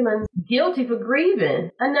of feeling guilty for grieving.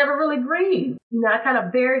 I never really grieved. I kind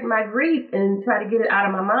of buried my grief and tried to get it out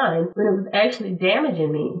of my mind when it was actually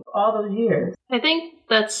damaging me all those years. I think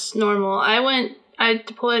that's normal. I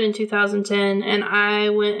deployed in 2010 and I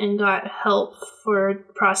went and got help for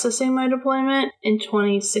processing my deployment in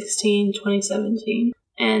 2016, 2017.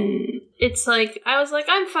 And it's like, I was like,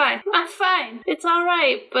 I'm fine. It's all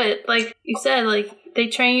right. But like you said, like, they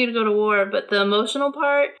train you to go to war, but the emotional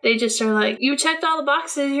part, they just are like, you checked all the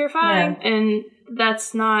boxes, you're fine. Yeah. And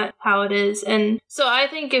that's not how it is. And so I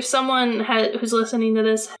think if someone who's listening to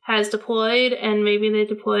this has deployed, and maybe they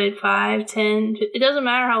deployed 5, 10, it doesn't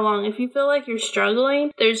matter how long. If you feel like you're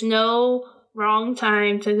struggling, there's no wrong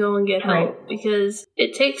time to go and get help. Right. Because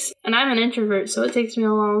it takes, and I'm an introvert, so it takes me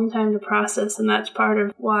a long time to process, and that's part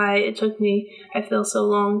of why it took me, I feel, so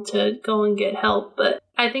long to go and get help. But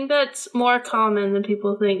I think that's more common than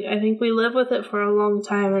people think. I think we live with it for a long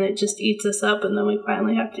time and it just eats us up, and then we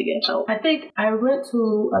finally have to get help. I think I went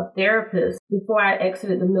to a therapist before I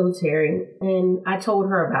exited the military, and I told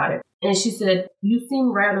her about it. And she said, you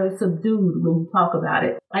seem rather subdued when you talk about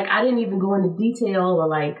it. Like, I didn't even go into detail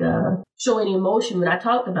or show any emotion when I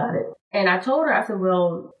talked about it. And I told her, I said,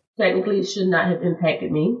 well, technically it should not have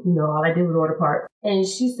impacted me. All I did was order parts. And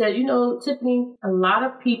she said, Tiffany, a lot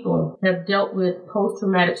of people have dealt with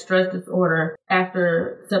post-traumatic stress disorder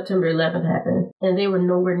after September 11th happened, and they were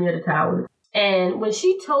nowhere near the towers. And when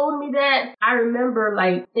she told me that, I remember,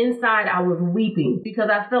 like, inside I was weeping because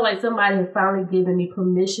I felt like somebody had finally given me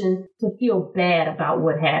permission to feel bad about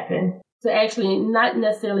what happened. To actually not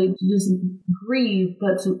necessarily just grieve,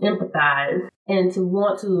 but to empathize and to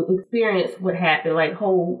want to experience what happened, like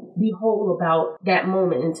be whole about that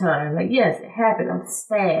moment in time. Like, yes, it happened. I'm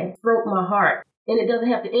sad. It broke my heart. And it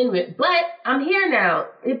doesn't have to end with, but I'm here now.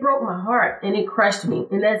 It broke my heart and it crushed me,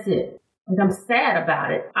 and that's it. Like, I'm sad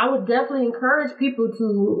about it. I would definitely encourage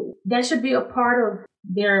people that should be a part of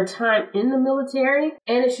their time in the military,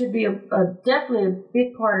 and it should be definitely a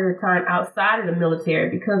big part of their time outside of the military,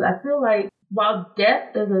 because I feel like while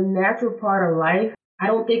death is a natural part of life, I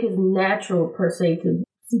don't think it's natural per se to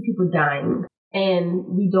see people dying, and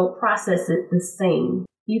we don't process it the same,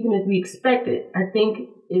 even if we expect it. I think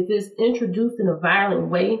if it's introduced in a violent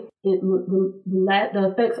way,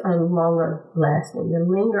 the effects are longer lasting. They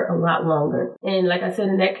linger a lot longer. And like I said,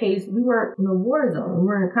 in that case, we weren't in a war zone. We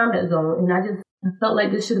were in a combat zone. And I felt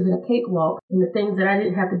like this should have been a cakewalk. And the things that I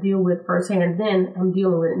didn't have to deal with firsthand then, I'm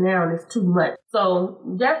dealing with it now, and it's too much. So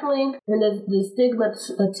definitely, and the stigma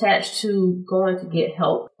attached to going to get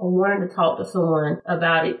help or wanting to talk to someone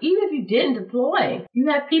about it. Even if you didn't deploy, you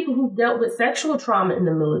have people who've dealt with sexual trauma in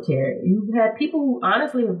the military. You've had people who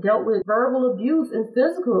honestly have dealt with verbal abuse and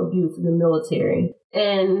physical abuse in the military.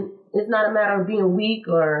 And it's not a matter of being weak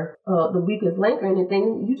or the weakest link or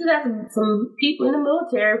anything. You just have some people in the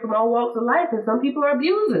military from all walks of life, and some people are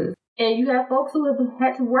abusers. And you have folks who have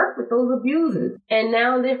had to work with those abusers. And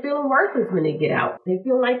now they're feeling worthless when they get out. They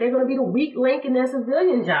feel like they're going to be the weak link in their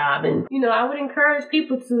civilian job. And, I would encourage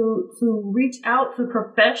people to reach out to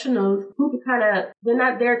professionals who can they're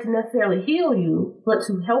not there to necessarily heal you, but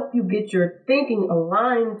to help you get your thinking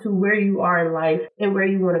aligned to where you are in life and where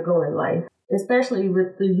you want to go in life. Especially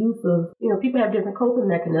with the use of, people have different coping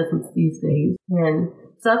mechanisms these days. And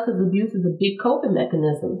substance abuse is a big coping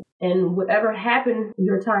mechanism. And whatever happened in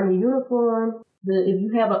your time in uniform, if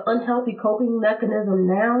you have an unhealthy coping mechanism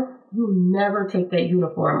now, you'll never take that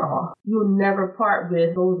uniform off. You'll never part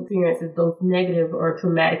with those experiences, those negative or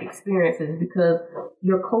traumatic experiences, because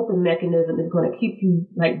your coping mechanism is going to keep you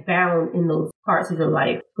bound in those parts of your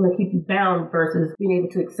life. It's going to keep you bound versus being able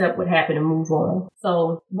to accept what happened and move on.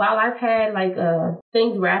 So while I've had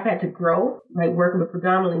things where I've had to grow, like working with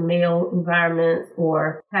predominantly male environments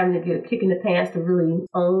or having to get a kick in the pants to really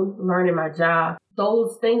own learning my job,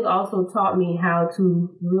 those things also taught me how to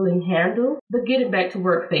really handle the getting back to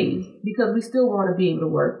work phase, because we still want to be able to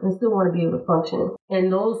work and still want to be able to function.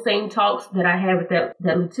 And those same talks that I had with that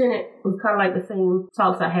lieutenant was kind of like the same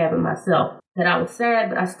talks I had with myself. That I was sad,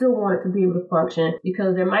 but I still wanted to be able to function,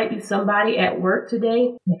 because there might be somebody at work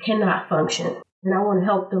today that cannot function. And I want to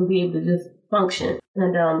help them be able to just function.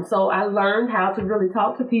 And so I learned how to really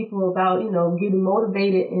talk to people about, getting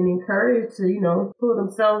motivated and encouraged to, pull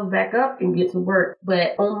themselves back up and get to work.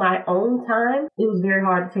 But on my own time, it was very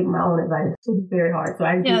hard to take my own advice. It was very hard. So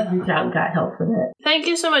I just reached out and got help for that. Thank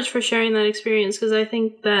you so much for sharing that experience, because I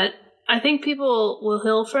think people will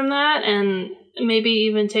heal from that and maybe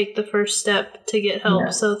even take the first step to get help.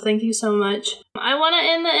 Yeah. So thank you so much. I want to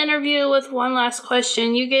end the interview with one last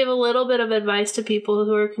question. You gave a little bit of advice to people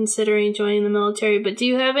who are considering joining the military, but do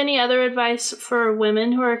you have any other advice for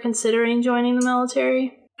women who are considering joining the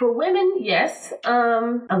military? For women, yes. A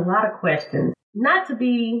lot of questions. Not to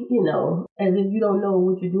be, as if you don't know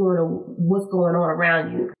what you're doing or what's going on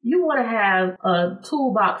around you. You want to have a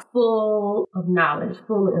toolbox full of knowledge,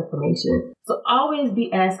 full of information. So always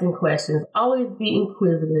be asking questions, always be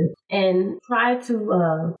inquisitive, and try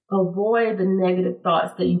to avoid the negative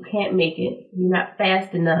thoughts that you can't make it, you're not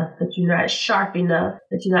fast enough, that you're not sharp enough,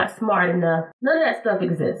 that you're not smart enough. None of that stuff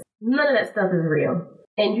exists. None of that stuff is real.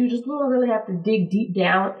 And you just will really have to dig deep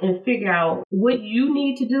down and figure out what you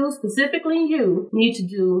need to do, specifically you need to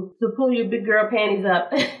do to pull your big girl panties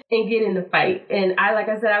up and get in the fight. And like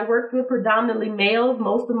I said, I worked with predominantly males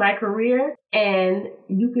most of my career. And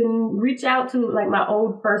you can reach out to my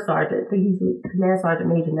old first sergeant. I think he's a command sergeant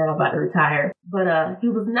major now, about to retire. But he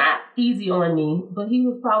was not easy on me, but he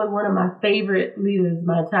was probably one of my favorite leaders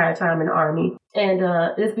my entire time in the Army. And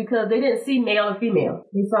it's because they didn't see male or female.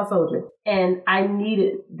 They saw soldier. And I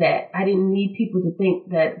needed that. I didn't need people to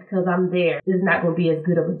think that because I'm there, it's not going to be as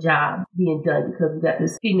good of a job being done because we got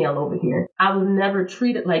this female over here. I was never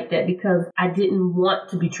treated like that because I didn't want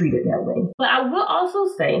to be treated that way. But I will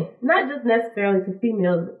also say, not just necessarily to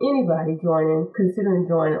females, anybody considering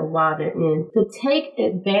joining or while they're in, to take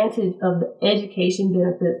advantage of the education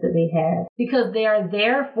benefits that they have, because they are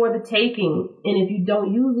there for the taking. And if you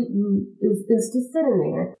don't use it, it's just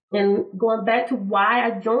sitting there. And going back to why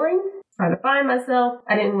I joined, trying to find myself,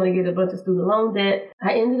 I didn't want to get a bunch of student loan debt.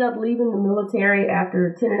 I ended up leaving the military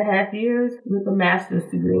after 10 and a half years with a master's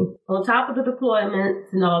degree. On top of the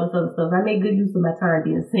deployments and all this other stuff, I made good use of my time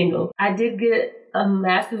being single. I did get a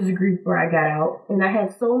master's degree before I got out, and I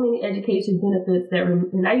had so many education benefits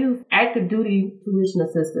and I used active duty tuition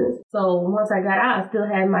assistance. So once I got out, I still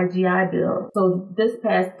had my GI Bill. So this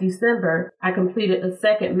past December, I completed a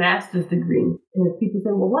second master's degree. And people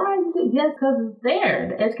say, well, why? Yes, because it's there.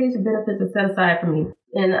 The education benefits are set aside for me.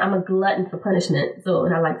 And I'm a glutton for punishment,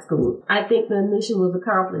 and I like school. I think the mission was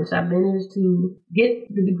accomplished. I managed to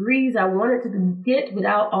get the degrees I wanted to get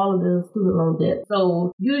without all of the student loan debt.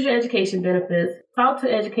 So use your education benefits. Talk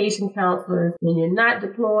to education counselors. When you're not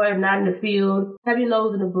deployed, not in the field, have your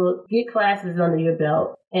nose in the book. Get classes under your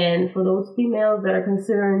belt. And for those females that are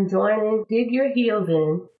considering joining, dig your heels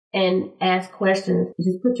in and ask questions.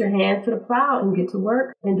 Just put your hands to the plow and get to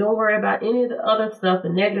work. And don't worry about any of the other stuff, the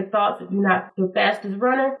negative thoughts. If you're not the fastest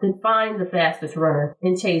runner, then find the fastest runner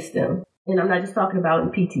and chase them. And I'm not just talking about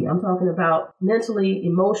in PT. I'm talking about mentally,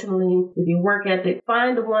 emotionally, with your work ethic.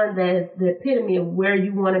 Find the one that is the epitome of where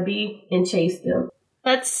you want to be and chase them.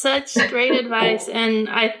 That's such great advice. And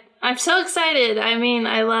I'm so excited. I mean,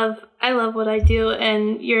 I love what I do,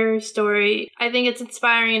 and your story, I think it's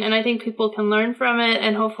inspiring, and I think people can learn from it,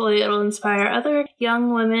 and hopefully it'll inspire other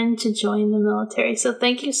young women to join the military. So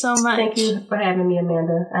thank you so much. Thank you for having me,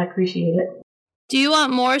 Amanda. I appreciate it. Do you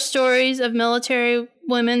want more stories of military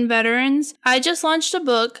women veterans? I just launched a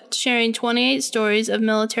book sharing 28 stories of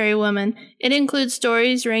military women. It includes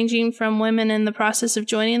stories ranging from women in the process of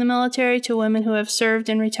joining the military to women who have served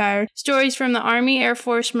and retired, stories from the Army, Air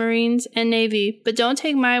Force, Marines, and Navy. But don't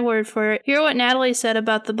take my word for it. Hear what Natalie said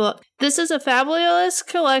about the book. This is a fabulous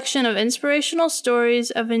collection of inspirational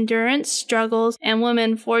stories of endurance, struggles, and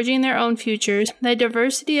women forging their own futures. The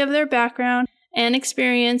diversity of their background and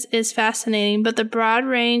experience is fascinating, but the broad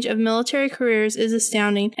range of military careers is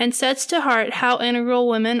astounding and sets to heart how integral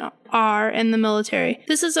women are in the military.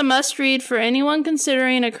 This is a must-read for anyone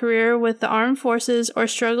considering a career with the armed forces or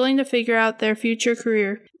struggling to figure out their future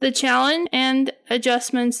career. The challenge and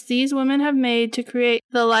adjustments these women have made to create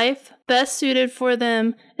the life best suited for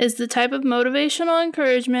them is the type of motivational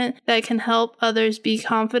encouragement that can help others be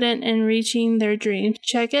confident in reaching their dreams.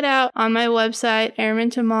 Check it out on my website,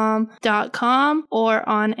 airmantomom.com, or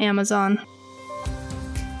on Amazon.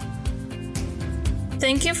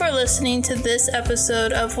 Thank you for listening to this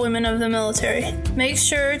episode of Women of the Military. Make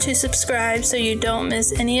sure to subscribe so you don't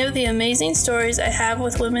miss any of the amazing stories I have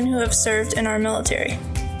with women who have served in our military.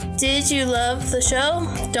 Did you love the show?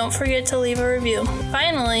 Don't forget to leave a review.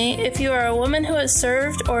 Finally, if you are a woman who has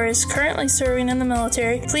served or is currently serving in the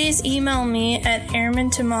military, please email me at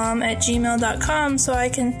airmantomom@gmail.com so I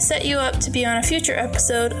can set you up to be on a future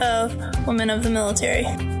episode of Women of the Military.